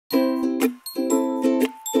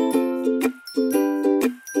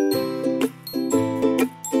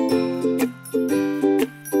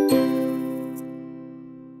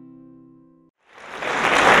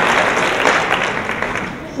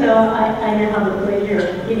honor, the pleasure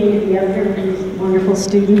of getting to be up here with these wonderful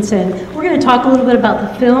students. And we're going to talk a little bit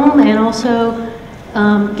about the film and also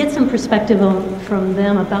get some perspective from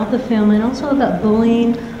them about the film and also about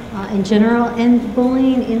bullying in general and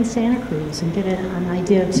bullying in Santa Cruz and get an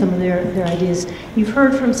idea of some of their ideas. You've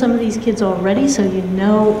heard from some of these kids already, so you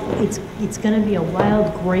know it's going to be a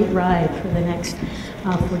wild, great ride for the next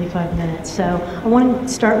 45 minutes. So I want to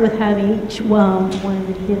start with having each one of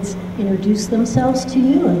the kids introduce themselves to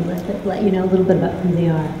you and let you know a little bit about who they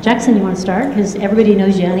are. Jackson, you want to start? Because everybody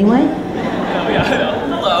knows you anyway. Oh, yeah.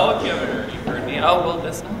 Hello, if you haven't already heard me. Oh, well,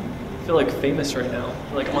 I feel like famous right now. I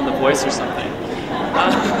feel like I'm on The Voice or something.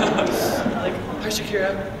 Like, hi, Shakira.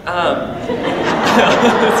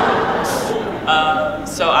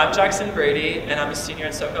 So I'm Jackson Brady, and I'm a senior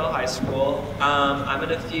at SoCal High School. I'm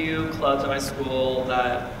in a few clubs at my school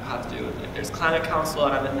that have to do with, like, there's Climate Council,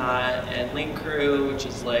 and I'm in that, and Link Crew, which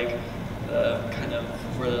is like the kind of,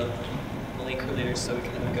 we're the Link Crew leaders, so we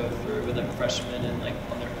kind of go through with like freshmen and like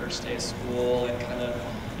on their first day of school and kind of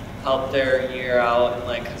help their year out and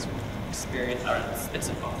like experience, it's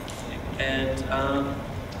a fun thing. And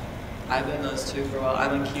I've been in those two for a while.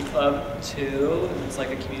 I'm in Key Club too. It's like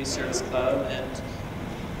a community service club, and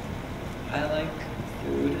I like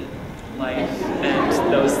food and life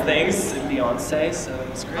and those things and Beyonce, so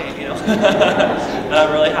it's great, you know. And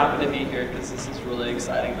I'm really happy to be here because this is really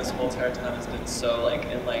exciting. This whole entire time has been so like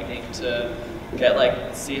enlightening to get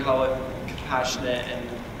like see how compassionate and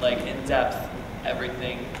like in depth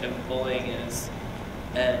everything and bullying is,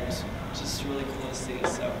 and just really cool to see.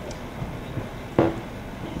 So.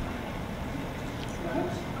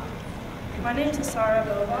 My name is Sarah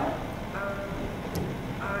Bova.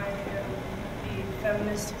 I am the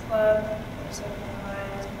Feminist Club of SoCal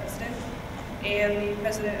High's president and the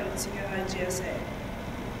president of the SoCal High GSA.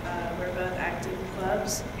 We're both active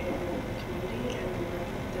clubs in the community, and we work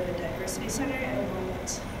at the Diversity Center and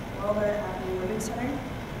Walnut Avenue Women's Center.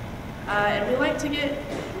 And we like to get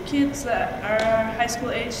kids that are our high school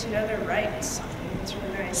age to know their rights. It's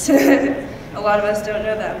really nice. A lot of us don't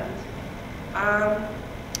know them.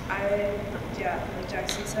 Like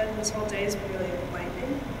Jackson said, this whole day has been really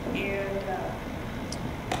enlightening, and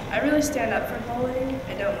I really stand up for bullying.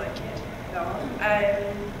 I don't like it at all.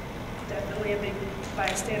 I'm definitely a big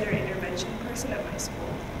bystander intervention person at my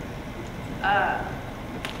school.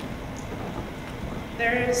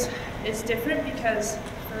 It's different because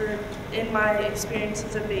in my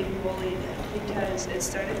experiences of being bullied, because it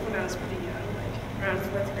started when I was pretty young, like around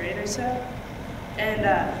 4th grade or so. And,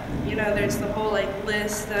 there's the whole, like,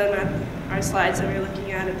 list on our slides that we were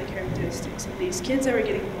looking at of the characteristics of these kids that were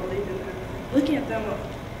getting bullied, and I'm looking at them,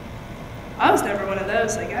 I was never one of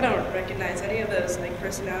those. Like, I don't recognize any of those, like,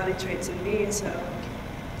 personality traits in me, so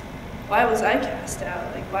why was I cast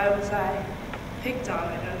out? Like, why was I picked on?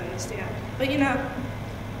 I don't understand. But,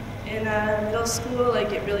 in middle school,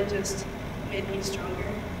 like, it really just made me stronger.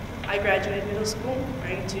 I graduated middle school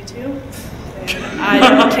wearing a tutu, and I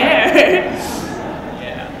don't care.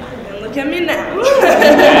 Look at me now.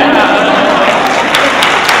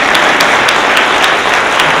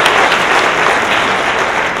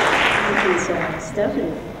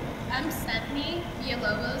 Stephanie. I'm Stephanie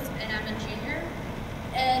Villalobos, and I'm a junior.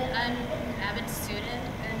 And I'm an avid student,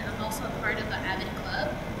 and I'm also a part of the Avid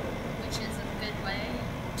Club, which is a good way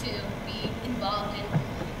to be involved in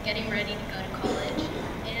getting ready to go to college.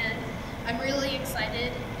 And I'm really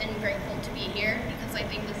excited and grateful to be here because I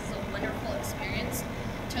think this is a wonderful experience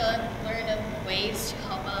to learn of ways to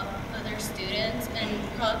help out other students and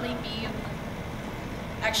probably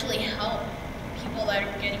actually help people that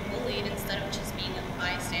are getting bullied instead of just being a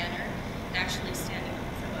bystander and actually standing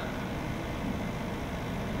up for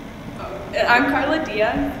them. I'm Carla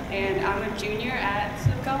Diaz, and I'm a junior at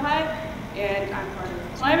SoCal High, and I'm part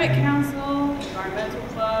of Climate Council, Environmental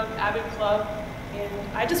Club, Avid Club, and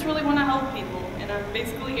I just really want to help people, and I'm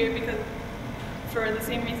basically here because for the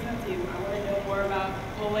same reason as you. I want to know more about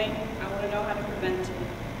bullying. I want to know how to prevent it.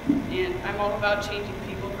 And I'm all about changing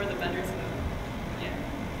people for the better, so yeah.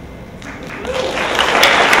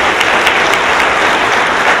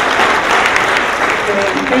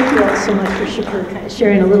 Thank you all so much for kind of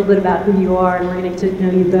sharing a little bit about who you are, and we're going to get to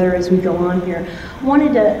know you better as we go on here. I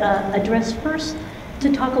wanted to address first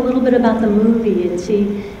to talk a little bit about the movie and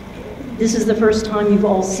see, this is the first time you've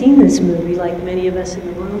all seen this movie, like many of us in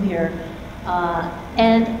the room here.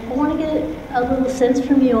 And I want to get a little sense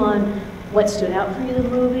from you on what stood out for you in the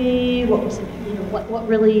movie, what was, what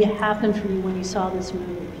really happened for you when you saw this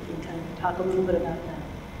movie. If you can kind of talk a little bit about that.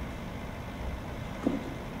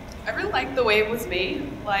 I really liked the way it was made.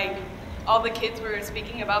 Like, all the kids were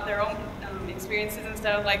speaking about their own experiences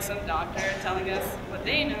instead of like some doctor telling us what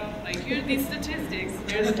they know. Like, here are these statistics.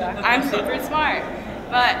 I'm super smart.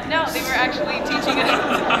 But no, they were actually teaching us.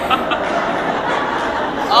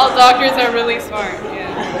 All doctors are really smart,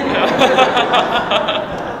 yeah.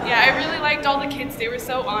 Yeah, I really liked all the kids. They were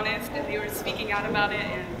so honest and they were speaking out about it,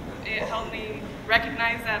 and it helped me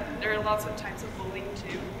recognize that there are lots of types of bullying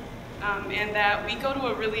too. And that we go to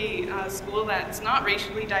a really school that's not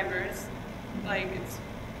racially diverse. Like, it's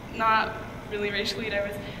not really racially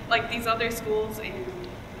diverse like these other schools, and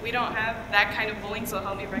we don't have that kind of bullying, so it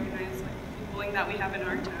helped me recognize like the bullying that we have in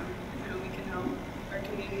our town and how we can help our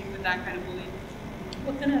community with that kind of bullying.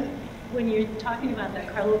 What kind of, when you're talking about that,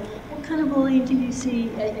 Carlo, what kind of bullying do you see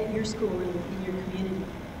at your school and in your community?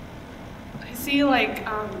 I see like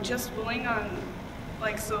just bullying on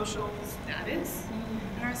like social status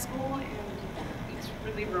in our school, and it's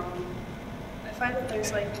really wrong. I find that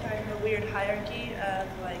there's like kind of a weird hierarchy of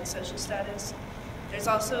like social status. There's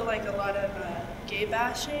also like a lot of gay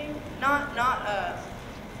bashing, not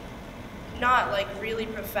like really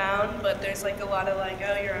profound, but there's like a lot of like,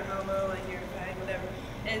 oh, you're a homo, like you're a fag, whatever.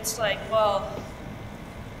 And it's like, well,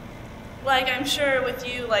 like I'm sure with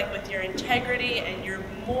you, like with your integrity and your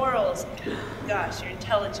morals, gosh, your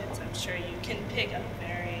intelligence, I'm sure you can pick up a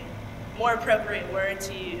very more appropriate word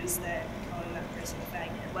to use than calling that person a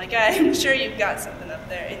faggot. Like, I'm sure you've got something up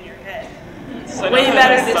there in your head. So way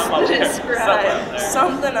better to to describe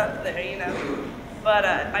something up there, you know. But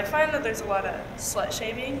I find that there's a lot of slut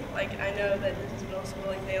shaming. Like, I know that this is middle school,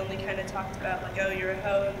 like they only kind of talked about like, oh, you're a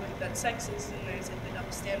hoe, and like that's sexist, and there's like the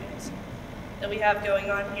double standards that we have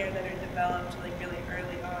going on here that are developed like really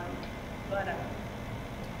early on. But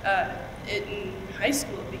in high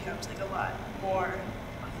school it becomes like a lot more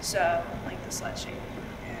so, like the slut shaming,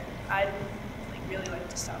 and I'd like really like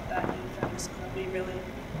to stop that in family school. We really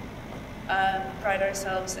pride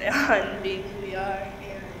ourselves on being who we are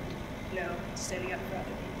and, you know, standing up for other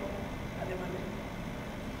people, other women.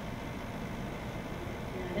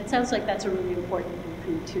 It sounds like that's a really important thing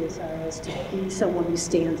for you too, Sarah, is to be someone who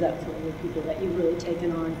stands up for other people, that you've really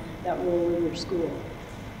taken on that role in your school.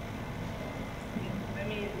 I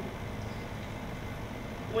mean,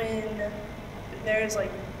 when there's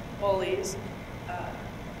like bullies, I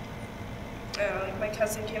don't know, like my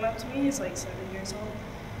cousin came up to me, he's like 7 years old.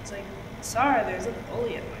 He's like, Sarah, there's a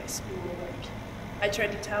bully at my school. Like, I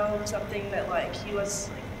tried to tell him something that like he was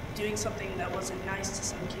like doing something that wasn't nice to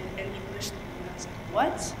some kid, and he pushed me. And I was like,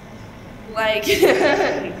 what? Like,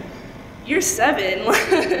 you're 7.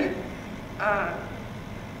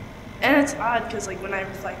 And it's odd because like when I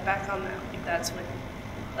reflect back on that, like that's when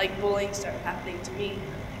like bullying started happening to me.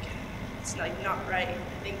 Like, it's like not right.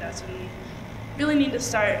 I think that's when we really need to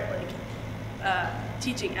start like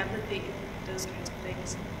teaching empathy, those kinds of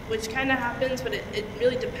things. Which kind of happens, but it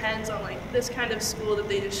really depends on like this kind of school that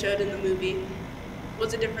they just showed in the movie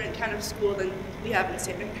was a different kind of school than we have in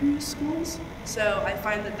Santa Cruz schools. So I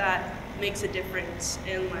find that that makes a difference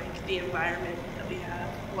in like the environment that we have.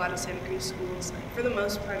 A lot of Santa Cruz schools, like for the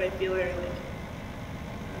most part, I feel are like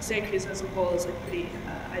Santa Cruz as a whole is like pretty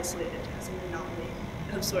isolated as an anomaly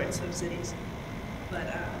of sorts of cities. But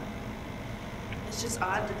it's just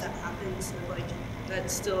odd that that happens, that like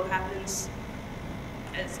that still happens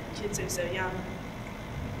as kids are so young.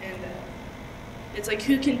 And it's like,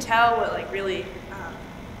 who can tell what like really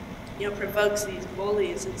you know, provokes these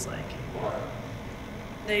bullies? It's like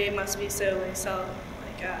they must be so like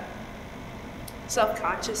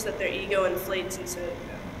self-conscious that their ego inflates, and so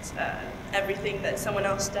you know, everything that someone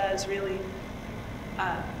else does really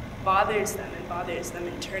bothers them and bothers them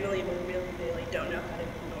internally, when really they like don't know how to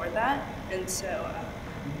ignore that. And so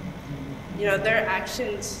you know, their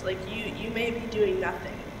actions, like you may be doing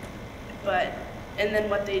nothing, but and then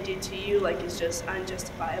what they do to you like is just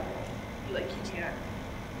unjustifiable. Like you can't.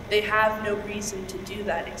 They have no reason to do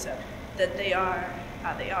that except that they are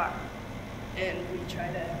how they are, and we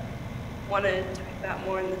try to want to attack that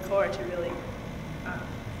more in the core to really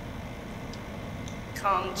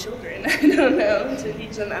calm children. I don't know, to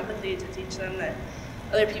teach them empathy, to teach them that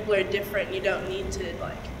other people are different. You don't need to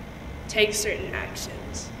like take certain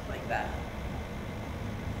actions like that.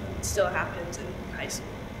 It still happens in high school.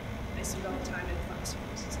 I see it all the time in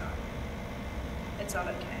classrooms. It's not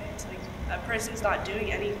okay. It's like that person's not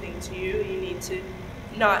doing anything to you. You need to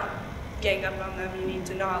not gang up on them. You need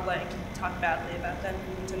to not like talk badly about them.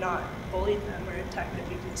 You need to not bully them or attack their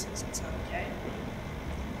weaknesses. It's not okay.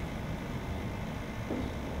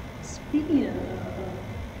 Speaking of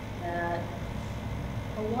that,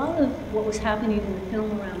 a lot of what was happening in the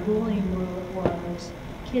film around bullying was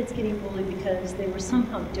kids getting bullied because they were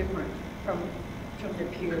somehow different from their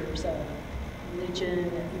peers.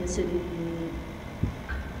 religion, ethnicity,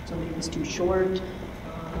 somebody was too short,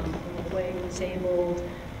 overweight, disabled.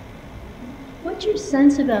 What's your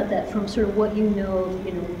sense about that from sort of what you know,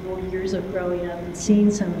 your years of growing up and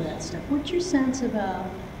seeing some of that stuff? What's your sense about,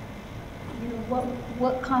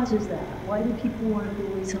 what causes that? Why do people want to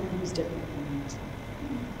bully someone who's different from them?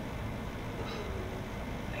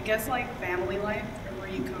 I guess like family life or where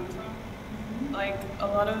you come from. Like a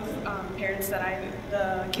lot of parents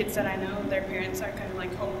the kids that I know, their parents are kind of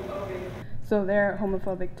like homophobic. So they're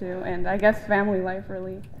homophobic too, and I guess family life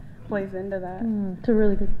really plays into that. It's a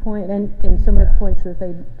really good point, and some of the points that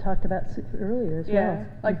they talked about earlier as well. Yeah,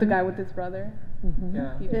 like the guy with his brother.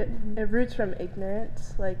 Yeah. It roots from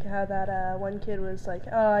ignorance, like how that one kid was like,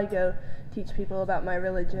 oh, I go teach people about my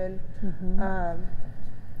religion.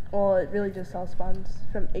 Well, it really just all spawns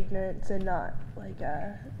from ignorance and not like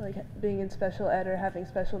being in special ed or having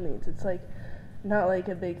special needs. It's like not like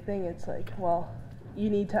a big thing. It's like, well, you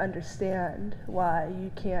need to understand why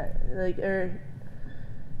you can't, or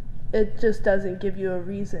it just doesn't give you a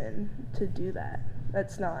reason to do that.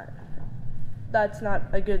 That's not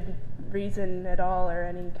a good reason at all, or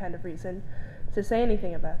any kind of reason to say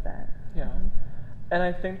anything about that. Yeah. And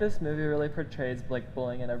I think this movie really portrays like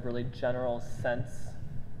bullying in a really general sense,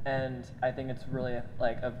 and I think it's really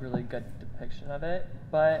like a really good depiction of it.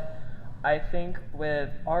 But I think with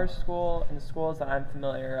our school and the schools that I'm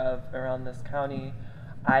familiar of around this county,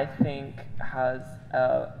 I think has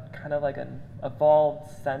a kind of like an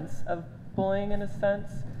evolved sense of bullying in a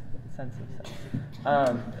sense.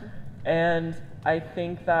 And I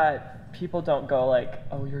think that people don't go like,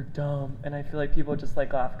 oh, you're dumb. And I feel like people just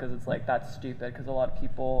like laugh because it's like, that's stupid, because a lot of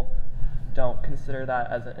people don't consider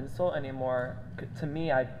that as an insult anymore. To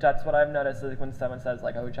me, that's what I've noticed, is like when someone says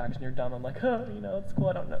like, oh, Jackson, you're dumb, I'm like, oh, it's cool,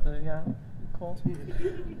 I don't know, yeah, cool.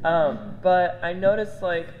 But I noticed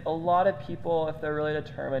like a lot of people, if they're really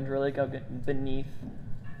determined, really go beneath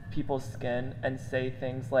people's skin and say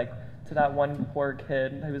things like, to that one poor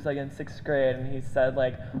kid who was like in 6th grade, and he said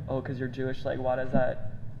like, oh, because you're Jewish, like, what is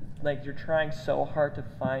that? Like, you're trying so hard to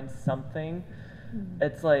find something.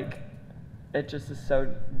 It's like, it just is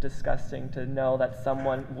so disgusting to know that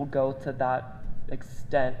someone will go to that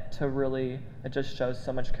extent to really, it just shows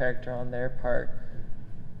so much character on their part.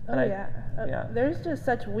 And there's just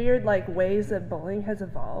such weird like ways that bullying has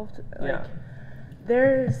evolved. Like,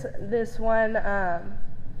 there's this one,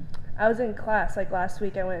 I was in class like last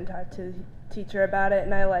week. I went and talked to the teacher about it,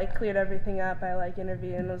 and I like cleared everything up. I like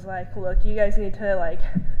interviewed and was like, look, you guys need to like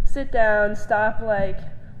sit down, stop, like,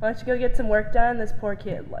 why don't you go get some work done? This poor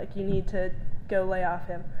kid, like, you need to go lay off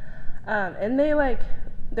him. And they like,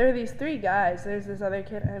 there are these 3 guys. There's this other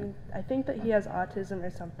kid, and I think that he has autism or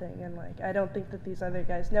something, and like, I don't think that these other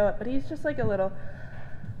guys know it, but he's just like a little,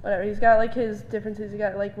 whatever. He's got like his differences. He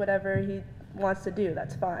got like whatever he wants to do.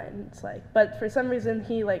 That's fine. It's like, but for some reason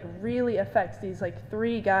he like really affects these like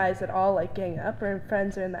 3 guys that all like gang up or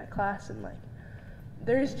friends are in that class, and like,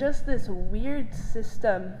 there's just this weird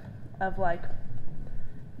system of like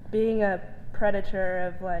being a predator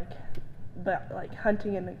of like, but like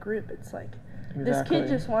hunting in a group. It's like, this kid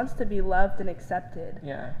just wants to be loved and accepted.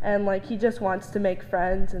 Yeah. And like, he just wants to make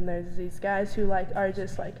friends, and there's these guys who like are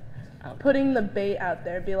just like putting the bait out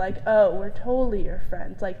there, be like, oh, we're totally your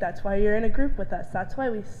friends. Like, that's why you're in a group with us. That's why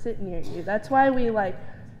we sit near you. That's why we like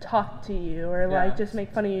talk to you, or like just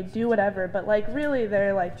make fun of you, do whatever. But like, really,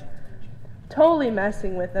 they're like totally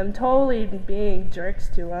messing with them, totally being jerks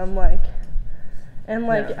to them. Like, and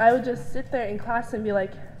like, I would just sit there in class and be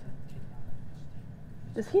like,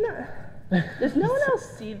 does no one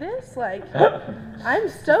else see this? Like, I'm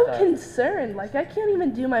so concerned. Like, I can't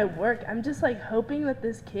even do my work. I'm just like hoping that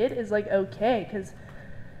this kid is like okay, because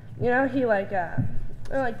he like I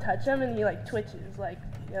like touch him and he like twitches, like,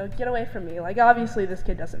 get away from me. Like, obviously this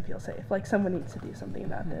kid doesn't feel safe. Like, someone needs to do something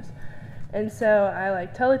about this. And so I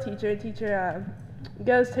like tell the teacher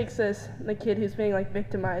goes, takes the kid who's being like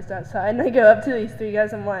victimized outside, and I go up to these 3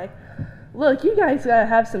 guys. I'm like, look, you guys gotta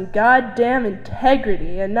have some goddamn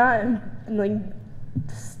integrity and not like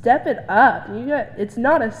step it up. It's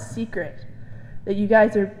not a secret that you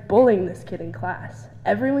guys are bullying this kid in class.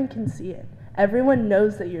 Everyone can see it. Everyone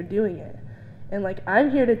knows that you're doing it. And like,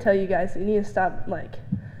 I'm here to tell you guys that you need to stop like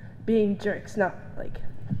being jerks, not like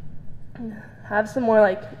have some more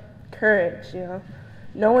like courage,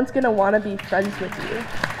 No one's gonna want to be friends with you.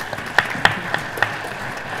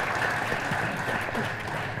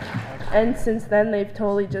 And since then, they've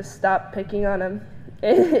totally just stopped picking on him.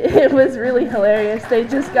 It was really hilarious. They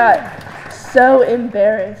just got so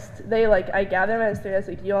embarrassed. They like, I gathered them at the I was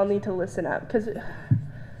like, you all need to listen up, because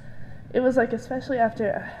it was like, especially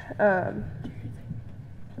after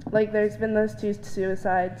like there's been those 2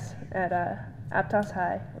 suicides at Aptos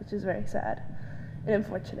High, which is very sad and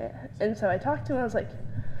unfortunate. And so I talked to him, I was like,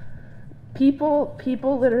 people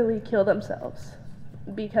literally kill themselves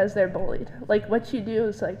because they're bullied. Like, what you do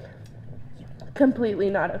is like completely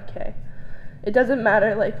not okay. It doesn't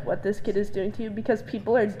matter like what this kid is doing to you, because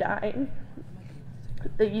people are dying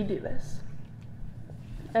that you do this.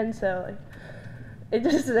 And so like, it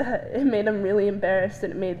just it made them really embarrassed,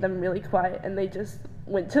 and it made them really quiet, and they just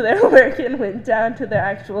went to their work and went down to their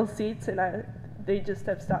actual seats, and they just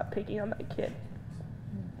have stopped picking on that kid.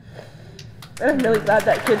 And I'm really glad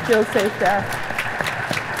that kid feels safe now.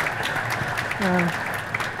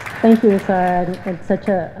 Thank you, Sarah. It's such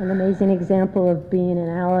an amazing example of being an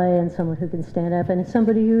ally and someone who can stand up, and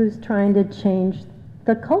somebody who's trying to change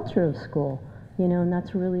the culture of school, and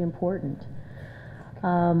that's really important.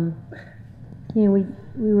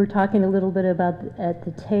 We were talking a little bit about, at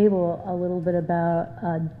the table, a little bit about,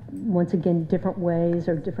 once again, different ways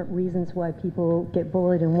or different reasons why people get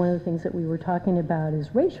bullied, and one of the things that we were talking about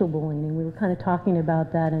is racial bullying, and we were kind of talking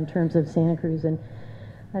about that in terms of Santa Cruz. And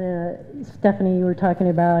I don't know, Stephanie, you were talking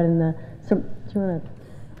about do you want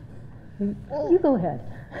to, you go ahead.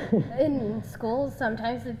 In schools,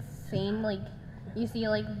 sometimes it's seen, like, you see,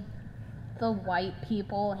 like, the white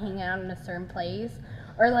people hanging out in a certain place,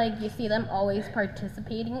 or, like, you see them always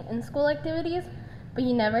participating in school activities, but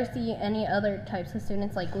you never see any other types of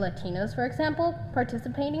students, like Latinos, for example,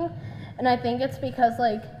 participating. And I think it's because,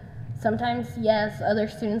 like, sometimes, yes, other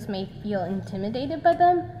students may feel intimidated by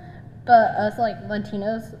them, but us, like,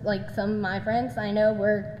 Latinos, like, some of my friends I know,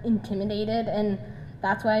 were intimidated, and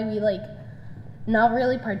that's why we, like, not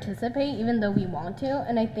really participate even though we want to.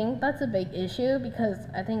 And I think that's a big issue, because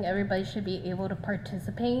I think everybody should be able to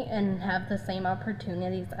participate and have the same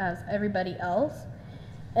opportunities as everybody else.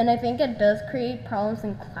 And I think it does create problems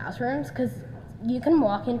in classrooms, because you can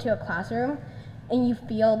walk into a classroom and you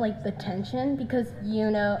feel like the tension, because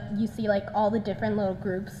you see like all the different little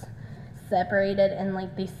groups separated, and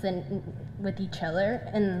like they sit with each other,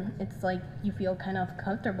 and it's like you feel kind of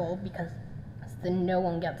comfortable because then no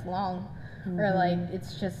one gets along. Mm-hmm. Or like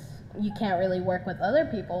it's just you can't really work with other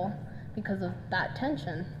people because of that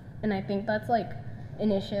tension. And I think that's like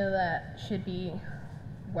an issue that should be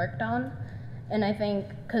worked on. And I think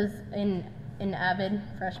because in Avid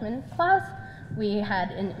freshman class we had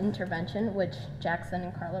an intervention which Jackson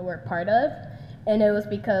and Carla were part of, and it was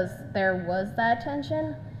because there was that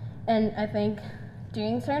tension. And I think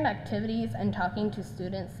doing certain activities and talking to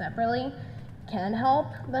students separately can help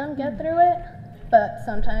them get through it. But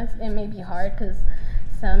sometimes it may be hard because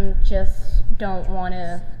some just don't want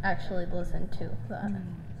to actually listen to that.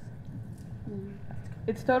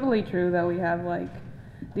 It's totally true that we have like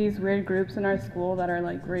these weird groups in our school that are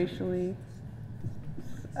like racially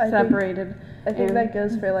separated. I think that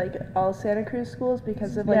goes for like all Santa Cruz schools,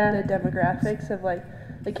 because of like the demographics of like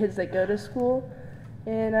the kids that go to school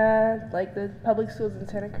in like the public schools in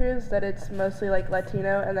Santa Cruz, that it's mostly like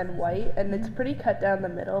Latino and then white, and it's pretty cut down the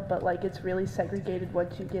middle, but like it's really segregated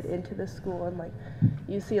once you get into the school, and like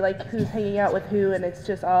you see like who's hanging out with who, and it's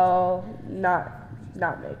just all not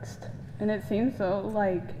mixed. And it seems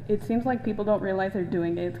like people don't realize they're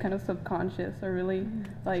doing it. It's kind of subconscious, or really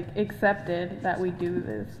like accepted that we do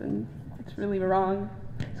this, and it's really wrong.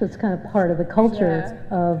 So it's kind of part of the culture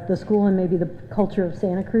of the school, and maybe the culture of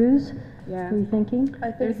Santa Cruz. Yeah. Are you thinking?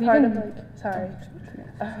 I think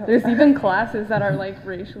there's even classes that are like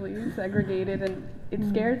racially segregated, and it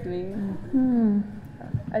scares me. Mm-hmm.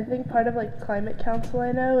 I think part of like climate council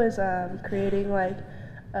I know is creating like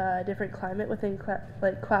a different climate within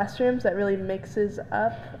classrooms that really mixes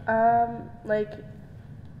up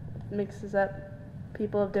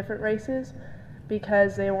people of different races,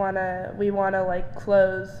 because we want to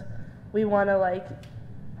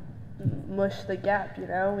mush the gap,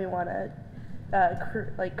 we want to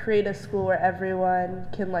create a school where everyone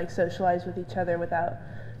can like socialize with each other without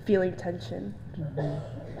feeling tension.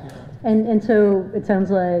 Mm-hmm. And so it sounds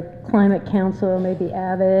like Climate Council, maybe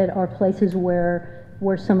Avid, are places where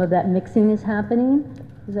some of that mixing is happening.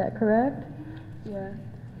 Is that correct? Yeah.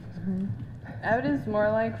 Mm-hmm. Avid is more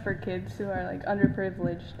like for kids who are like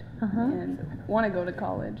underprivileged and want to go to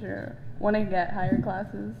college or want to get higher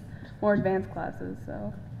classes, more advanced classes.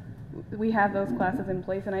 So we have those classes in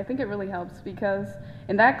place, and I think it really helps, because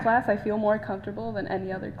in that class I feel more comfortable than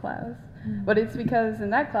any other class. Mm-hmm. But it's because in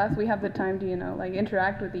that class we have the time to, like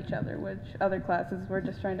interact with each other, which other classes we're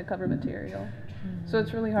just trying to cover material. Mm-hmm. So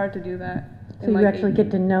it's really hard to do that. So you actually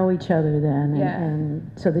get to know each other then,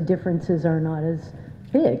 and so the differences are not as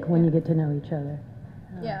big when you get to know each other.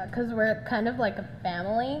 Yeah, because we're kind of like a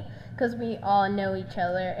family, because we all know each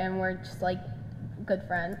other, and we're just like good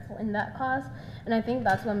friends in that class, and I think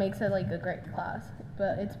that's what makes it like a great class.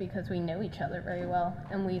 But it's because we know each other very well,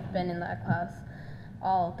 and we've been in that class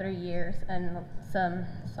all 3 years, and some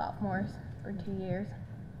sophomores for 2 years.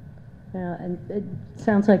 Yeah, and it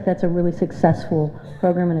sounds like that's a really successful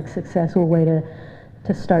program and a successful way to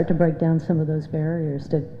start to break down some of those barriers,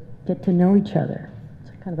 to get to know each other.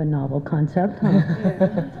 It's kind of a novel concept, huh?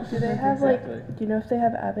 Yeah. Do they have do you know if they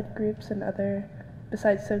have AVID groups and other,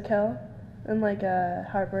 besides SoCal, and like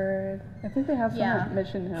Harbor? I think they have some Yeah. at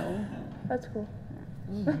Mission Hill. That's cool.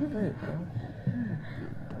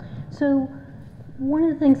 So one of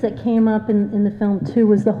the things that came up in the film too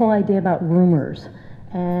was the whole idea about rumors.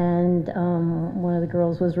 And one of the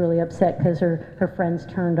girls was really upset because her friends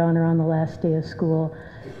turned on her on the last day of school.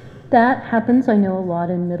 That happens, I know, a lot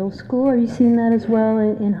in middle school. Are you seeing that as well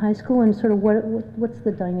in high school? And sort of what's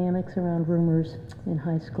the dynamics around rumors in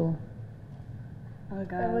high school? Oh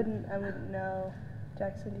God. I wouldn't know.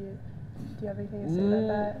 Jackson, do you have anything to say about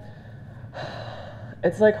that?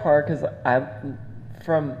 It's like hard because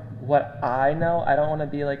from what I know, I don't want to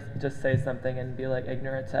be like, just say something and be like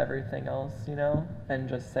ignorant to everything else, you know? And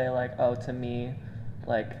just say like, oh, to me,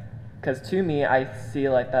 like, because to me, I see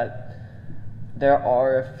like that there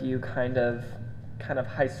are a few kind of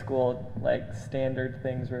high school like standard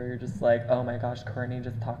things where you're just like, oh my gosh, Courtney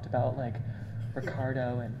just talked about like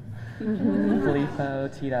Ricardo and Filippo,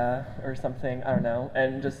 Tita, or something, I don't know.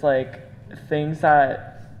 And just like things that,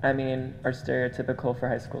 I mean, are stereotypical for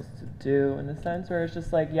high schools to do in a sense where it's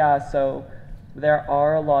just like, yeah, so there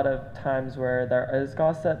are a lot of times where there is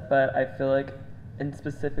gossip, but I feel like, and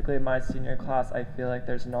specifically my senior class, I feel like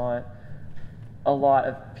there's not a lot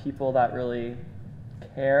of people that really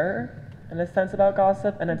care in a sense about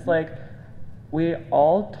gossip, and it's like we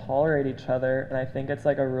all tolerate each other, and I think it's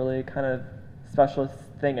like a really kind of special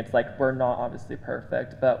thing. It's like we're not obviously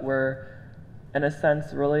perfect, but we're in a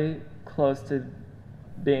sense really close to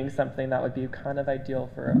being something that would be kind of ideal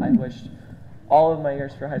for, I wish all of my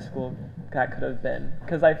years for high school that could have been.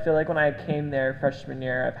 Because I feel like when I came there freshman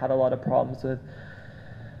year, I've had a lot of problems with,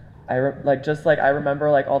 I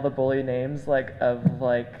remember like all the bully names like of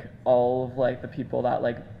like all of like the people that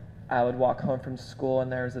like I would walk home from school,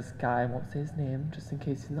 and there was this guy, I won't say his name just in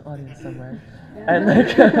case he's in the audience somewhere, and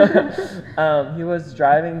like he was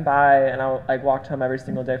driving by, and I like walked home every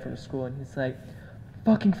single day from school, and he's like,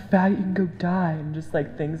 fucking fat, you can go die, and just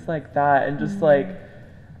like things like that, and just like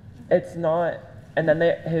it's not, and then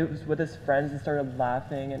he was with his friends and started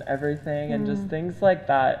laughing and everything, and just things like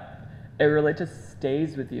that. It really just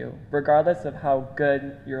stays with you regardless of how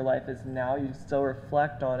good your life is now. You still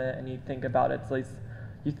reflect on it and you think about it. At least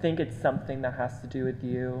you think it's something that has to do with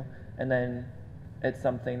you, and then it's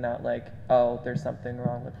something that like, oh, there's something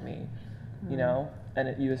wrong with me, you know,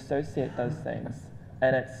 and you associate those things,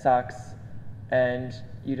 and it sucks. And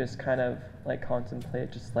you just kind of like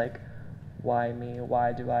contemplate just like, why me?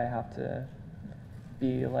 Why do I have to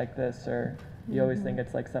be like this? Or you always think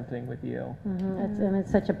it's like something with you. And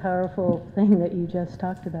it's such a powerful thing that you just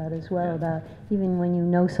talked about as well, about even when you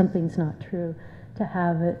know something's not true, to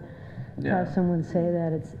have it, have someone say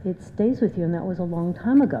that, it stays with you, and that was a long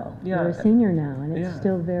time ago. You're a senior now, and it's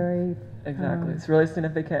still very... Exactly. It's really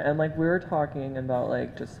significant. And like we were talking about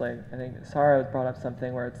like, just like, I think Sarah brought up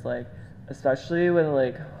something where it's like, especially with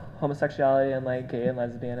like homosexuality and like gay and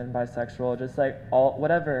lesbian and bisexual, just like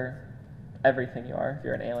everything you are, if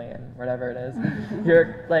you're an alien, whatever it is,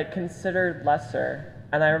 you're like considered lesser.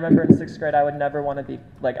 And I remember in 6th grade, I would never want to be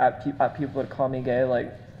like, people would call me gay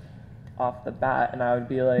like off the bat, and I would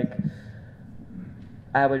be like,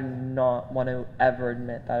 I would not want to ever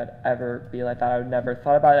admit that I'd ever be like that. I would never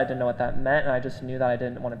thought about it. I didn't know what that meant, and I just knew that I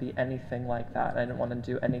didn't want to be anything like that. I didn't want to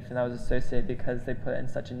do anything that was associated because they put it in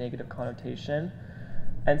such a negative connotation.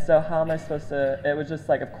 And so how am I supposed to, it was just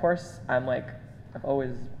like, of course, I'm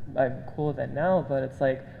cool with it now, but it's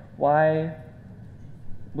like, why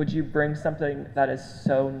would you bring something that is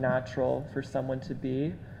so natural for someone to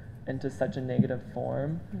be into such a negative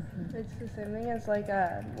form? It's the same thing as like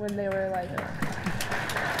when they were like...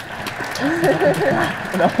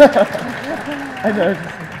 I know.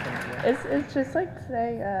 It's just like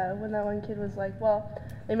saying when that one kid was like, well,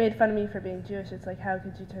 they made fun of me for being Jewish. It's like, how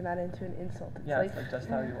could you turn that into an insult? It's it's like just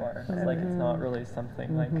how you are. It's like, it's not really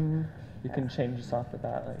something like you can change just off the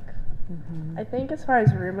bat. Like, I think as far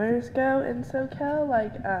as rumors go in SoCal,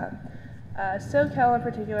 like SoCal in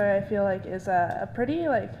particular, I feel like is a pretty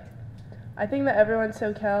like, I think that everyone in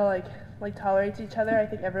SoCal like tolerates each other. I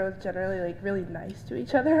think everyone's generally like really nice to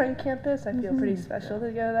each other on campus. I feel pretty special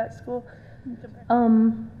to go to that school.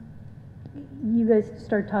 you guys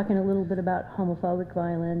started talking a little bit about homophobic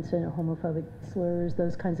violence and homophobic slurs,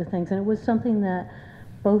 those kinds of things, and it was something that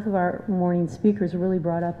both of our morning speakers really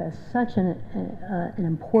brought up as such an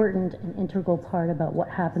important and integral part about what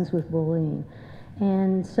happens with bullying.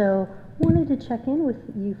 And so wanted to check in with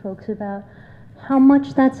you folks about how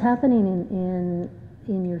much that's happening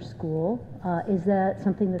in your school. Is that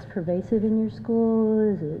something that's pervasive in your school?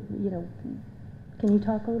 Is it, can you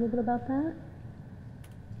talk a little bit about that?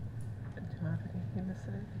 Do you have anything to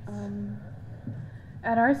say?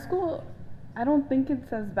 At our school, I don't think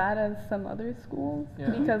it's as bad as some other schools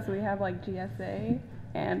because we have like GSA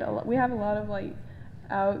and we have a lot of like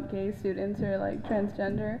out gay students or like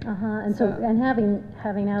transgender. And so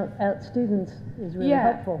having out students is really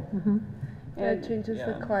helpful. And it changes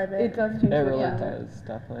the climate. It does change. It really does,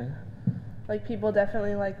 definitely. Like people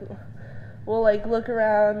definitely will look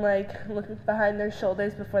around, look behind their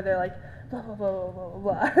shoulders before they're like blah blah blah blah blah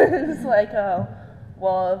blah. It's like, oh,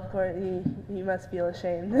 well, of course you must feel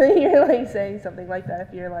ashamed that you're saying something like that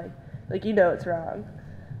if you're it's wrong.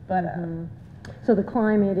 But so the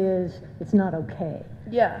climate is it's not okay.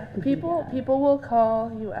 Yeah, people will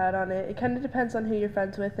call you out on it. It kind of depends on who you're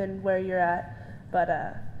friends with and where you're at. But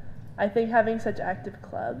I think having such active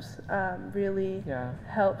clubs really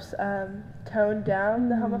helps tone down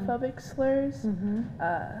the homophobic slurs.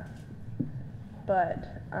 But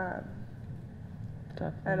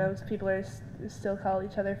I know people still call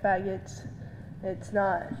each other faggots. It's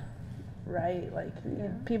not right.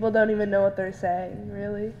 People don't even know what they're saying,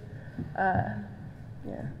 really.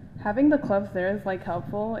 Having the clubs there is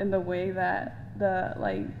helpful in the way that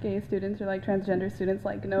the gay students or transgender students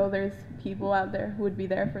know there's people out there who would be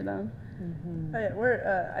there for them.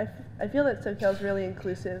 I feel that SoCal is really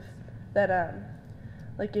inclusive. That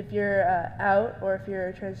if you're out or if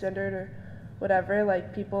you're transgendered or whatever,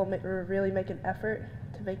 people really make an effort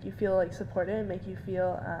to make you feel supported and make you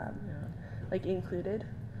feel included.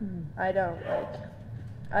 I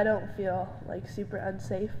don't feel super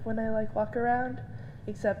unsafe when I walk around,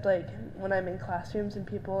 except when I'm in classrooms and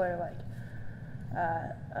people are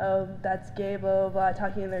oh, that's gay, blah blah blah,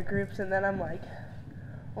 talking in their groups, and then I'm well,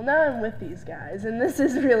 now I'm with these guys and this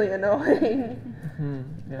is really annoying.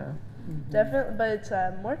 Definitely, but it's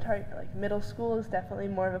more middle school is definitely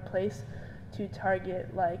more of a place to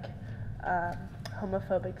target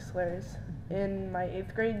homophobic slurs. In my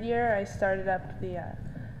 8th grade year, I started up the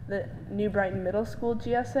New Brighton Middle School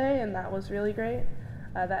GSA, and that was really great.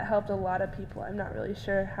 That helped a lot of people. I'm not really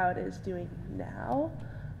sure how it is doing now,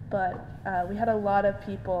 but we had a lot of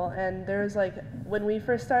people, and there was when we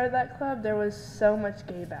first started that club, there was so much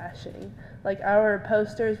gay bashing. Our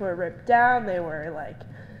posters were ripped down, they were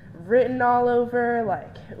written all over,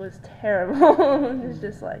 it was terrible. It was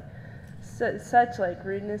just such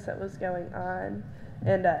rudeness that was going on,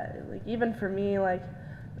 and even for me, I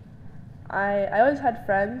always had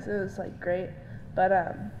friends. It was great, but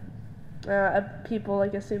people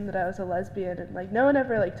assumed that I was a lesbian, and no one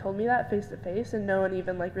ever told me that face to face, and no one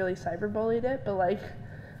even really cyberbullied it. But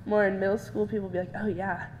more in middle school, people would be oh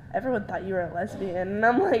yeah, everyone thought you were a lesbian, and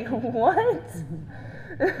I'm what?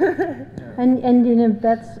 And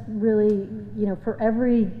that's really for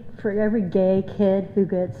every gay kid who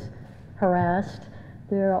gets harassed,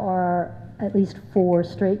 there are at least 4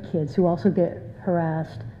 straight kids who also get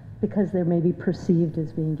harassed because they're maybe perceived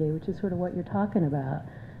as being gay, which is sort of what you're talking about.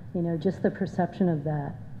 Just the perception of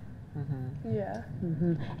that. Yeah.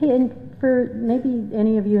 Hey, and for maybe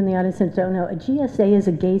any of you in the audience that don't know, a GSA is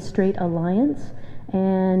a gay straight alliance,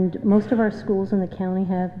 and most of our schools in the county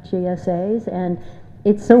have GSAs, and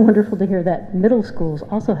it's so wonderful to hear that middle schools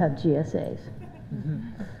also have GSAs.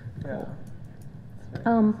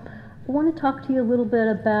 I want to talk to you a little bit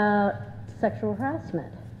about sexual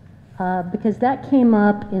harassment, because that came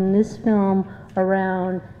up in this film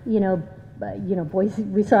around, boys.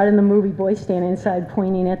 We saw it in the movie, boys standing inside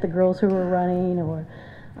pointing at the girls who were running, or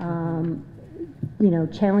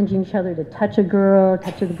challenging each other to touch a the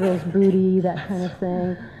girl's booty, that kind of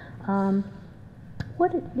thing.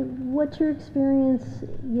 What's your experience,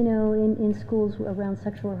 in schools around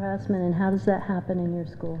sexual harassment, and how does that happen in your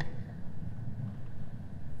school?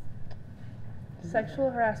 Sexual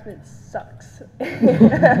harassment sucks.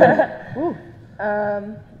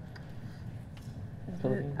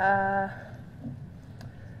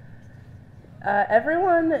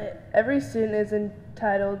 Every student is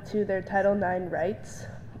entitled to their Title IX rights.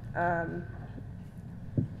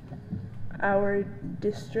 Our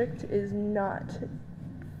district is not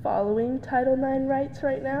following Title IX rights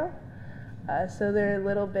right now, so they're a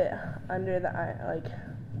little bit under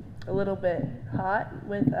a little bit hot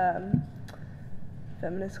with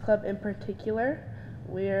Feminist Club in particular.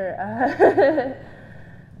 we're,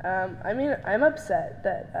 I mean, I'm upset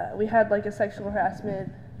that we had like a sexual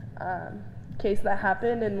harassment case that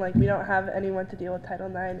happened, and like we don't have anyone to deal with Title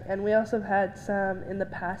IX, and we also have had some in the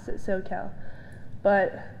past at SoCal,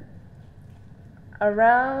 but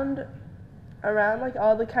around like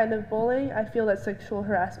all the kind of bullying, I feel that sexual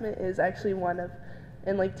harassment is actually one of,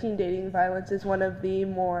 and like teen dating violence is one of the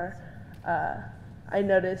more, I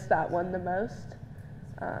noticed that one the most.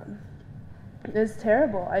 It's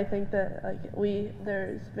terrible. I think that like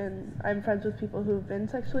I'm friends with people who've been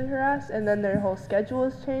sexually harassed, and then their whole schedule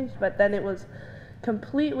has changed, but then it was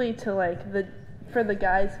completely to like for the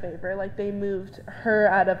guy's favor. Like they moved her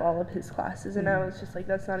out of all of his classes, and I was just like,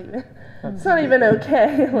 that's not even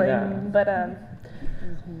okay. Like, yeah. But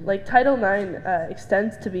like Title IX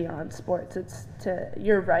extends to beyond sports. It's to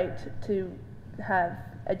your right to have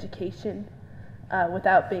education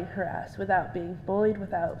without being harassed, without being bullied,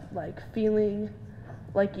 without like feeling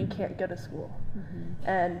like you can't go to school.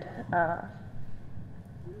 And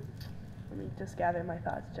let me just gather my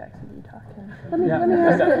thoughts, Jackson. You talk. Let me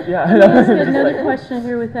ask another question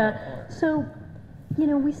here with that. So, you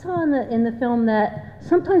know, we saw in the film that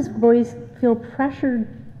sometimes boys feel pressured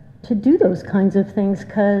to do those kinds of things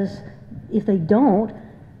because if they don't,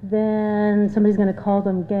 then somebody's going to call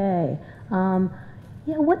them gay.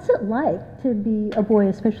 Yeah, what's it like to be a boy,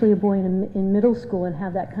 especially a boy in middle school, and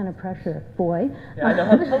have that kind of pressure? Boy. Yeah, I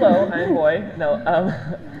know. Hello, I'm a boy. No,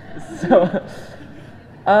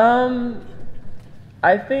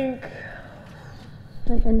 I think.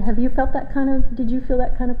 And have you felt that kind of? Did you feel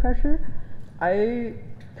that kind of pressure? I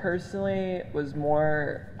personally was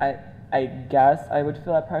more. I guess I would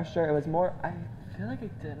feel that pressure. It was more. I feel like I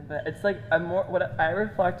didn't, but it's like I'm more. What I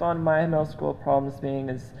reflect on my middle school problems being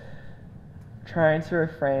is trying to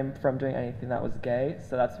refrain from doing anything that was gay,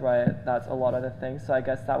 so that's a lot of the things. So I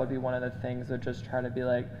guess that would be one of the things, would just try to be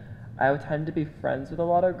like, I would tend to be friends with a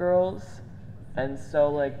lot of girls, and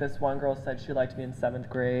so like this one girl said she liked me in 7th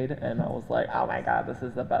grade, and I was like, oh my god, this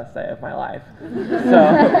is the best day of my life. So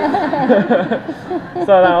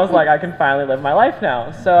then I was like, I can finally live my life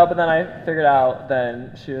now. So but then I figured out,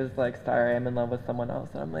 then she was like, sorry, I'm in love with someone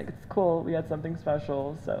else, and I'm like, it's cool, we had something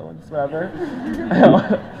special, so it's whatever.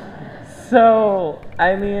 So,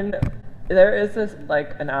 I mean, there is this,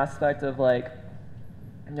 like, an aspect of, like,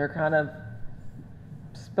 you're kind of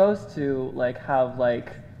supposed to, like, have,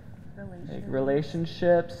 like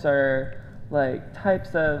relationships or, like,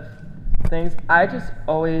 types of things. I just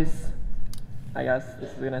always, I guess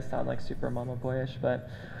this is going to sound, like, super mama boyish, but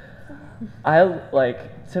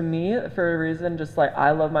to me, for a reason, just, like,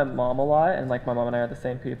 I love my mom a lot, and, like, my mom and I are the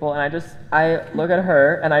same people, and I look at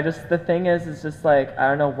her, and the thing is just, like, I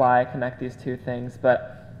don't know why I connect these two things,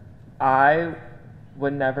 but I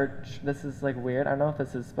would never, this is, like, weird, I don't know if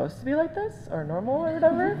this is supposed to be like this, or normal, or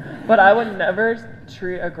whatever, but I would never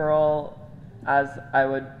treat a girl as I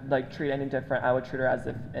would, like, treat any different. I would treat her as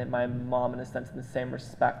if my mom, in a sense, in the same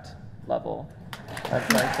respect level. That's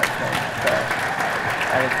my thing, so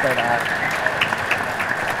I would say that.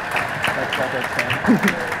 That's my big thing.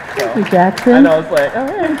 Thank you, Jackson. And I was like, oh,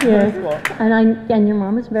 yeah, thank you. Cool. And your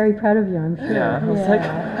mom is very proud of you, I'm sure. Yeah, I was like,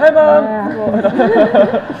 hi, Mom.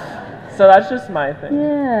 Yeah. So that's just my thing.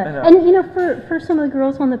 Yeah, and you know, for some of the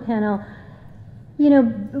girls on the panel, you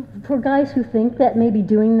know, for guys who think that maybe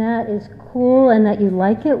doing that is cool and that you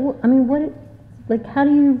like it, I mean, how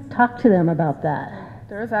do you talk to them about that?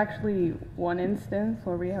 There was actually one instance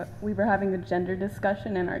where we were having a gender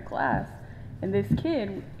discussion in our class, and this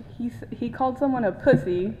kid, he called someone a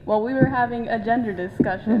pussy while we were having a gender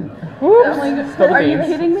discussion. I'm like, are you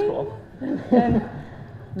kidding me? And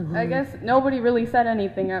I guess nobody really said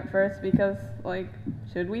anything at first because, like,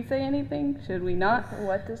 should we say anything? Should we not?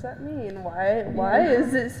 What does that mean? Why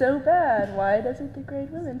is it so bad? Why does it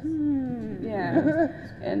degrade women? Yeah.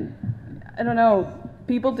 And I don't know.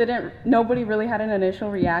 Nobody really had an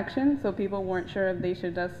initial reaction, so people weren't sure if they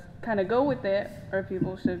should just kind of go with it or if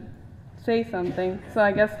people should say something. So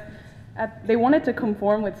I guess they wanted to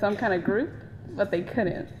conform with some kind of group, but they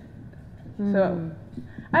couldn't. So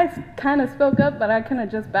I kind of spoke up, but I kind of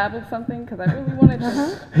just babbled something because I really wanted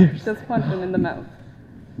to just punch him in the mouth.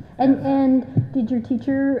 And did your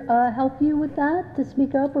teacher help you with that, to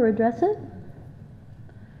speak up or address it?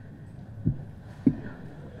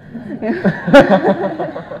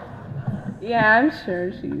 Yeah, I'm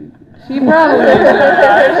sure she probably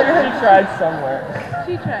she tried somewhere.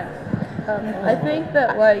 She tried. I think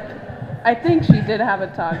that, like, I think she did have a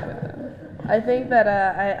talk with him. I think that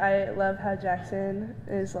I love how Jackson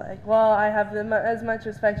is like, well, I have as much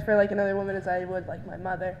respect for, like, another woman as I would, like, my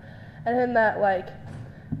mother. And then that, like,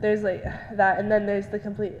 there's, like, that, and then there's the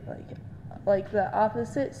complete, like, like the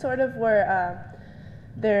opposite sort of, where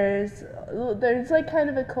there's like kind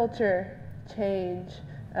of a culture change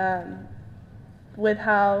with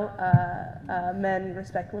how men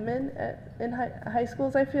respect women in high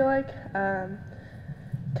schools, I feel like.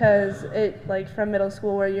 Because it, like, from middle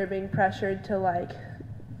school where you're being pressured to like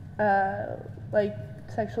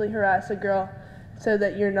sexually harass a girl so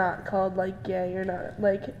that you're not called like gay, you're not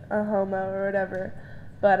like a homo or whatever,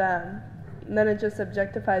 but then it just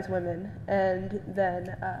objectifies women, and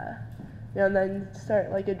then and then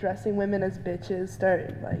start like addressing women as bitches,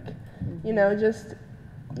 start like just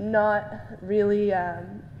not really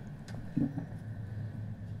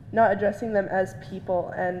not addressing them as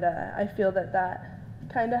people, and I feel that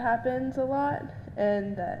kind of happens a lot,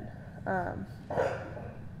 and that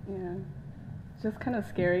it's just kind of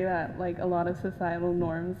scary that like a lot of societal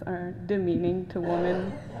norms are demeaning to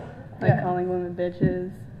women, like calling women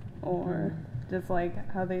bitches, or just like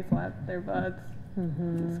how they slap their butts.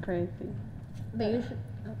 It's crazy. They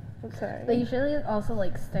usually also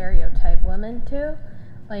like stereotype women too,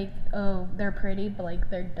 like, oh, they're pretty but like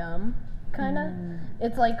they're dumb, kind of.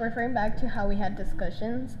 It's like referring back to how we had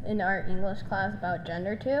discussions in our English class about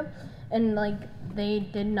gender too, and like they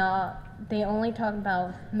only talked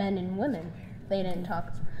about men and women. They didn't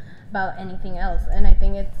talk about anything else, and I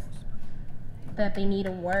think it's that they need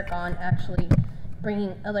to work on actually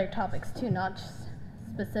bringing other topics too, not just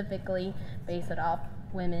specifically base it off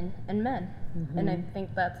women and men. And I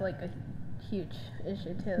think that's like a huge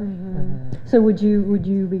issue too. So would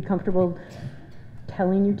you be comfortable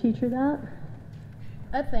telling your teacher that?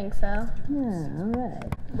 I think so. Yeah, all right.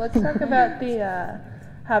 Let's talk about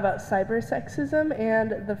how about cybersexism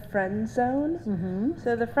and the friend zone.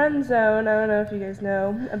 So the friend zone, I don't know if you guys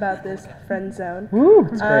know about this friend zone. Ooh,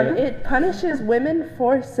 it's great. It punishes women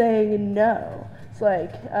for saying no. It's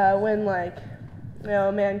like when like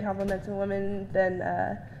a man compliments a woman, and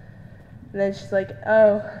then she's like,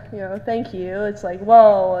 oh, thank you. It's like,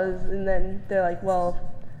 well, and then they're like, well,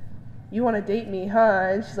 you want to date me, huh?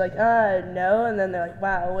 And she's like, no. And then they're like,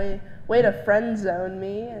 wow, way to friend zone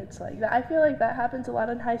me. It's like, I feel like that happens a lot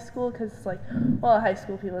in high school, because it's like, well, high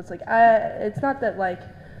school people, it's like, it's not that like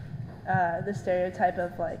the stereotype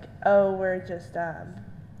of like, oh, we're just,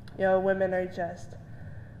 women are just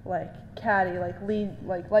like catty, like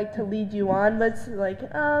to lead you on, but it's like,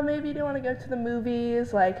 maybe you don't want to go to the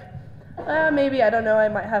movies, like, maybe, I don't know, I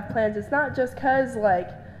might have plans. It's not just because like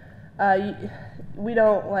we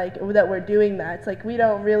don't like that we're doing that. It's like we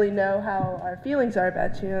don't really know how our feelings are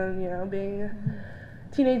about you, and being a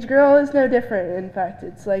teenage girl is no different. In fact,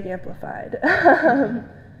 it's like amplified.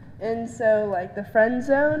 And so like the friend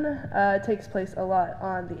zone takes place a lot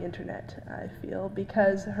on the internet, I feel,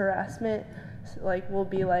 because harassment like will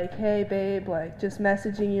be like, hey babe, like just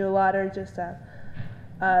messaging you a lot, or just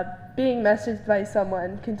being messaged by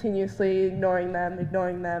someone continuously, ignoring them,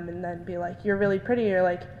 and then be like, you're really pretty, you're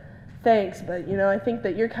like, thanks, but I think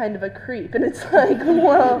that you're kind of a creep. And it's like,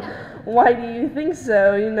 well, why do you think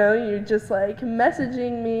so? You're just like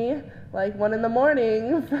messaging me like 1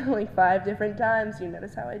 a.m. for like 5 different times. You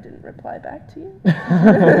notice how I didn't reply back to you?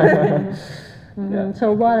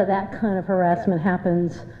 So a lot of that kind of harassment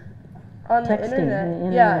happens on texting, the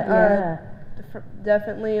internet. Yeah.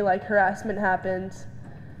 Definitely like harassment happens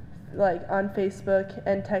like on Facebook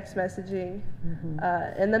and text messaging.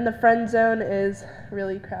 And then the friend zone is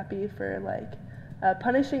really crappy for like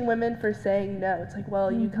punishing women for saying no. It's like, well,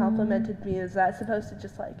 you complimented me. Is that supposed to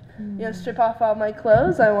just like, strip off all my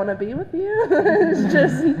clothes? I want to be with you? It's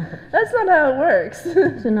just, that's not how it works.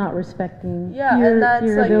 So not respecting and that's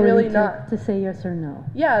your like ability really not to say yes or no.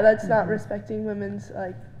 Yeah, that's not respecting women's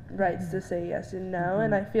like rights to say yes and no.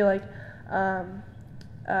 And I feel like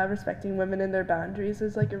respecting women and their boundaries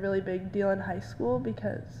is like a really big deal in high school,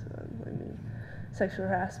 because sexual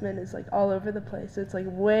harassment is like all over the place. It's like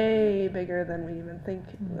way bigger than we even think,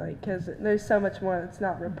 like, because there's so much more that's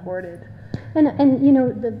not reported. And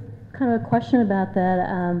the kind of a question about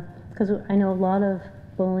that, because I know a lot of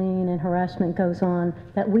bullying and harassment goes on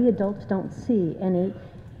that we adults don't see. And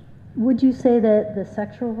would you say that the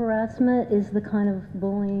sexual harassment is the kind of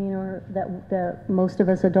bullying or that most of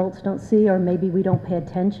us adults don't see, or maybe we don't pay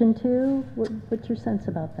attention to? What's your sense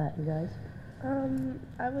about that, you guys?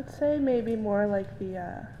 I would say maybe more like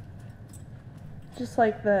the just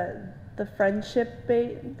like the friendship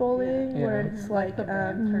bullying, where it's like the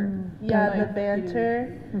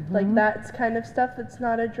banter, like that's kind of stuff that's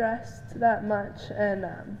not addressed that much. And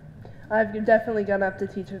I've definitely gone up to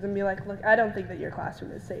teachers and be like, look, I don't think that your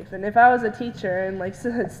classroom is safe. And if I was a teacher and like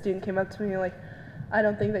a student came up to me like, I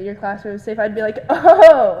don't think that your classroom is safe, I'd be like,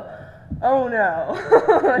 oh, oh no,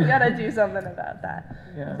 I gotta do something about that.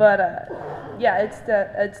 Yeah. But yeah,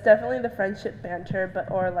 it's definitely the friendship banter,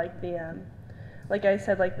 but or like the like I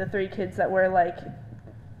said, like the 3 kids that were like,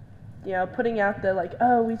 you know, putting out the like,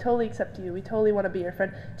 oh, we totally accept you, we totally want to be your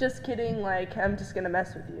friend, just kidding, like I'm just gonna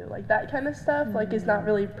mess with you, like that kind of stuff, like is not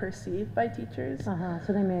really perceived by teachers. So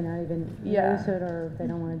they may not even notice it, or they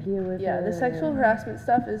don't want to deal with it. Yeah, the sexual harassment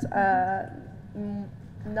stuff is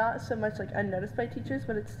not so much like unnoticed by teachers,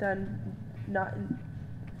 but it's done not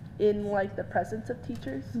in like the presence of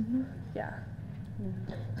teachers. Yeah.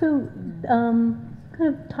 So,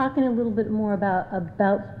 kind of talking a little bit more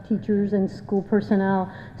about teachers and school personnel.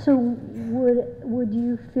 So, would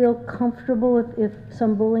you feel comfortable if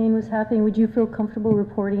some bullying was happening? Would you feel comfortable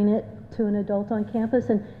reporting it to an adult on campus?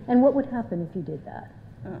 And what would happen if you did that?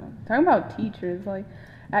 Talking about teachers, like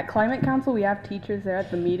at Climate Council, we have teachers there at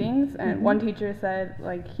the meetings, and one teacher said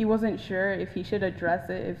like he wasn't sure if he should address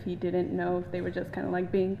it if he didn't know if they were just kind of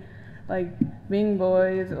like being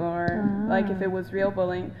boys or like if it was real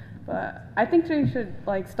bullying. But I think they should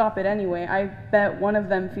like stop it anyway. I bet one of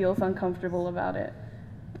them feels uncomfortable about it.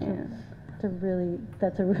 Yeah.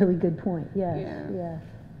 That's a really good point. Yes. Yeah.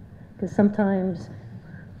 Because sometimes,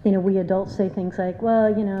 you know, we adults say things like,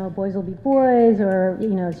 well, you know, boys will be boys, or, you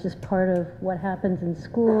know, it's just part of what happens in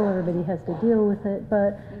school, everybody has to deal with it,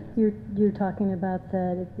 but you're talking about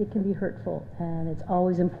that it can be hurtful, and it's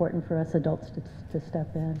always important for us adults to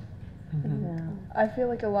step in. Yeah. I feel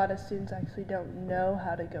like a lot of students actually don't know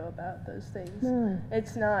how to go about those things.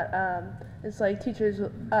 It's not, it's like teachers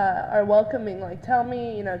are welcoming, like, tell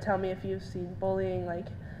me if you've seen bullying, like,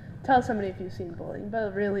 tell somebody if you've seen bullying,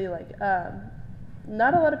 but really, like,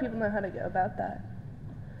 not a lot of people know how to go about that,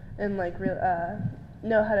 and like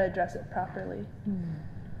know how to address it properly.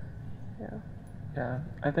 Yeah,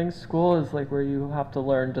 I think school is like where you have to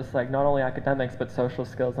learn just like not only academics but social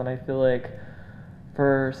skills, and I feel like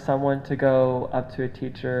for someone to go up to a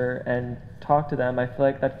teacher and talk to them, I feel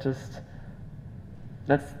like that's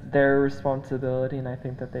their responsibility, and I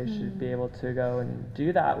think that they should be able to go and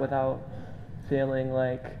do that without feeling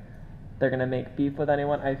like they're gonna make beef with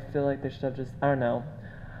anyone. I feel like they should have just, I don't know.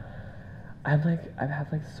 I've had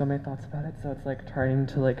like so many thoughts about it, so it's like trying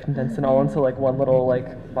to like condense it all into like one little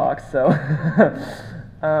like box. So,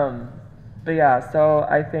 but yeah, so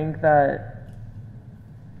I think that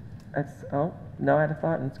it's, oh no, I had a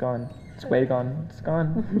thought and it's gone. It's way gone. It's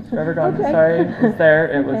gone. It's forever gone. Okay. Sorry, it's there.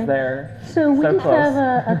 It was there. So we so just close.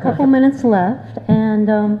 have a couple minutes left, and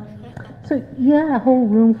so you had a whole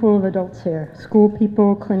room full of adults here, school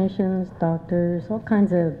people, clinicians, doctors, all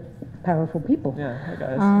kinds of powerful people. Yeah, hi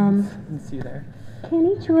guys. See you there. Can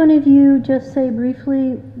each one of you just say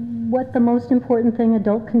briefly what the most important thing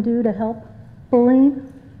adult can do to help bullying?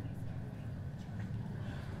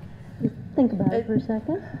 Think about it for a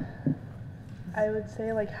second. I would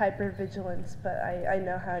say like hypervigilance, but I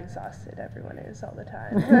know how exhausted everyone is all the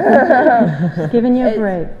time. Just giving you a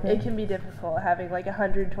break. It can be difficult having like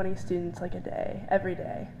 120 students like a day, every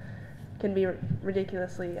day. Can be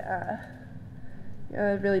ridiculously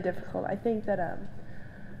really difficult. I think that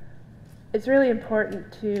it's really important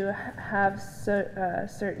to have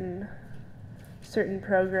certain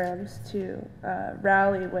programs to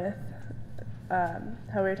rally with. How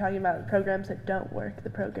we were talking about the programs that don't work, the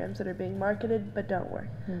programs that are being marketed but don't work.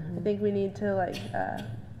 I think we need to like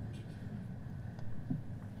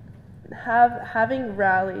having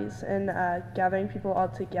rallies and gathering people all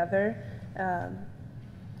together.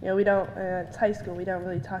 You know, we don't. It's high school. We don't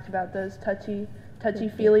really talk about those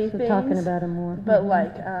touchy-feely things. Talking about them more. But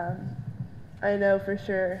like, I know for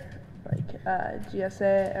sure, like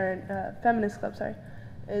GSA or Feminist Club,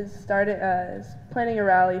 is planning a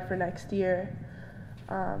rally for next year,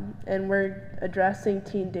 and we're addressing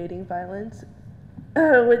teen dating violence,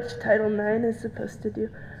 which Title IX is supposed to do.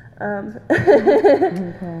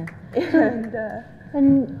 Okay.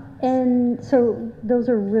 And and so those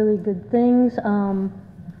are really good things.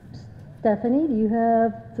 Stephanie, do you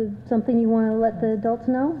have something you want to let the adults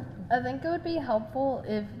know? I think it would be helpful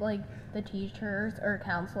if like the teachers or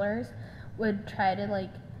counselors would try to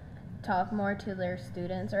like talk more to their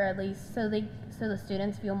students, or at least so the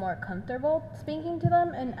students feel more comfortable speaking to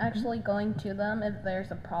them and actually going to them if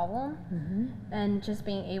there's a problem, and just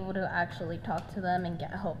being able to actually talk to them and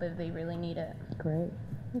get help if they really need it. Great.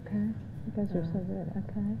 Okay. You guys are so good.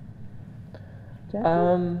 Okay.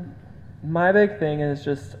 Jackie? My big thing is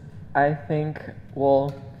just, I think,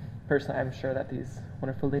 well, personally, I'm sure that these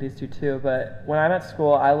wonderful ladies do too, but when I'm at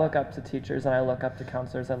school, I look up to teachers and I look up to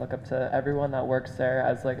counselors, I look up to everyone that works there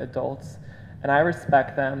as like adults, and I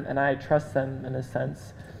respect them and I trust them in a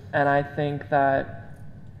sense, and I think that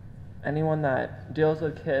anyone that deals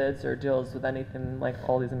with kids or deals with anything like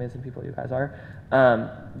all these amazing people you guys are,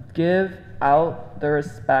 give out the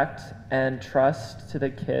respect and trust to the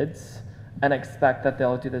kids and expect that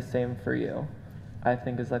they'll do the same for you, I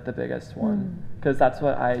think is like the biggest one. Because that's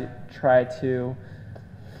what I try to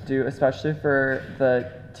do, especially for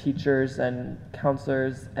the teachers and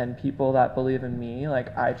counselors and people that believe in me.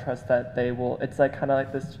 Like, I trust that they will, it's like kind of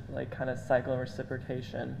like this like kind of cycle of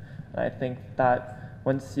reciprocation. And I think that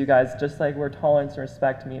once you guys, just like where tolerance and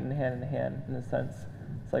respect meet in hand in a sense,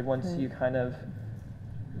 it's like once you kind of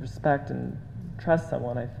respect and trust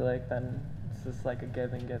someone, I feel like then it's just like a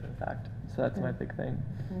give and give in fact. So that's my big thing.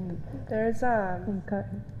 There's sorry,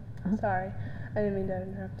 I didn't mean to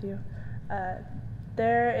interrupt you.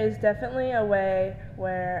 There is definitely a way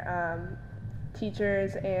where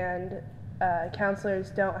teachers and counselors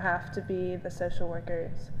don't have to be the social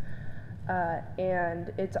workers,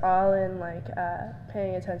 and it's all in like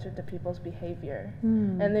paying attention to people's behavior.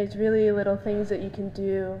 And there's really little things that you can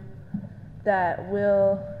do that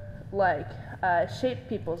will like shape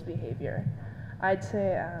people's behavior. I'd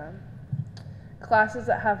say classes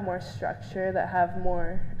that have more structure, that have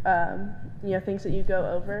more things that you go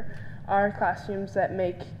over, are classrooms that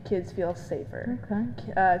make kids feel safer.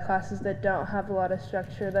 Classes that don't have a lot of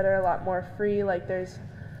structure, that are a lot more free, like there's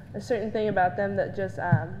a certain thing about them that just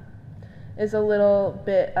is a little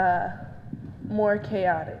bit more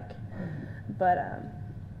chaotic. But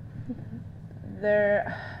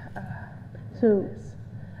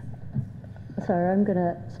Sorry, I'm going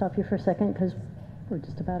to stop you for a second because we're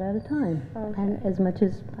just about out of time. And as much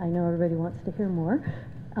as I know everybody wants to hear more,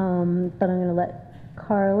 but I'm going to let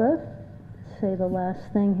Carla say the last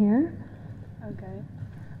thing here. Okay.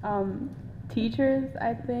 Teachers,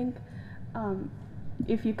 I think,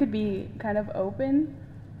 if you could be kind of open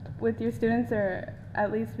with your students, or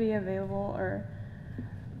at least be available, or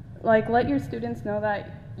like let your students know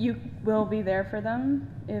that you will be there for them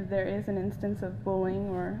if there is an instance of bullying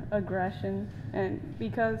or aggression. And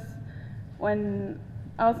because when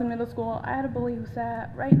I was in middle school, I had a bully who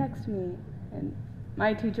sat right next to me, and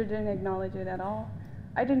my teacher didn't acknowledge it at all.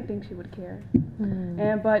 I didn't think she would care.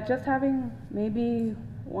 But just having maybe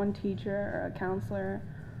one teacher or a counselor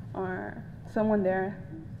or someone there,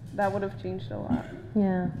 that would have changed a lot.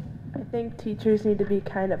 Yeah. I think teachers need to be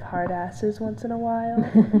kind of hard asses once in a while,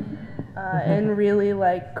 and really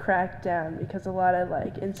like crack down, because a lot of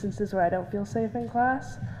like instances where I don't feel safe in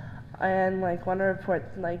class and like want to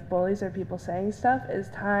report like bullies or people saying stuff is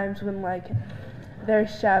times when like they're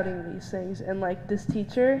shouting these things, and like this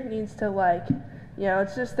teacher needs to like,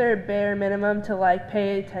 it's just their bare minimum to like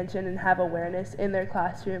pay attention and have awareness in their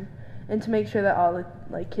classroom, and to make sure that all the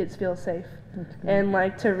like kids feel safe. And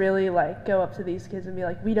like to really like go up to these kids and be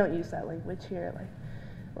like, we don't use that language here, like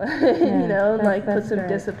like put some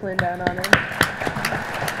discipline down on them.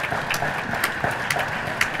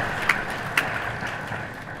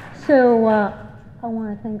 So I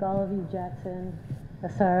want to thank all of you, Jackson,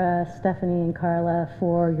 Asara, Stephanie, and Carla,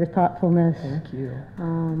 for your thoughtfulness. Thank you.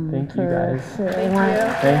 Thank you guys.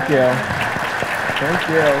 Thank you. Thank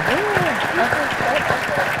you. Thank you.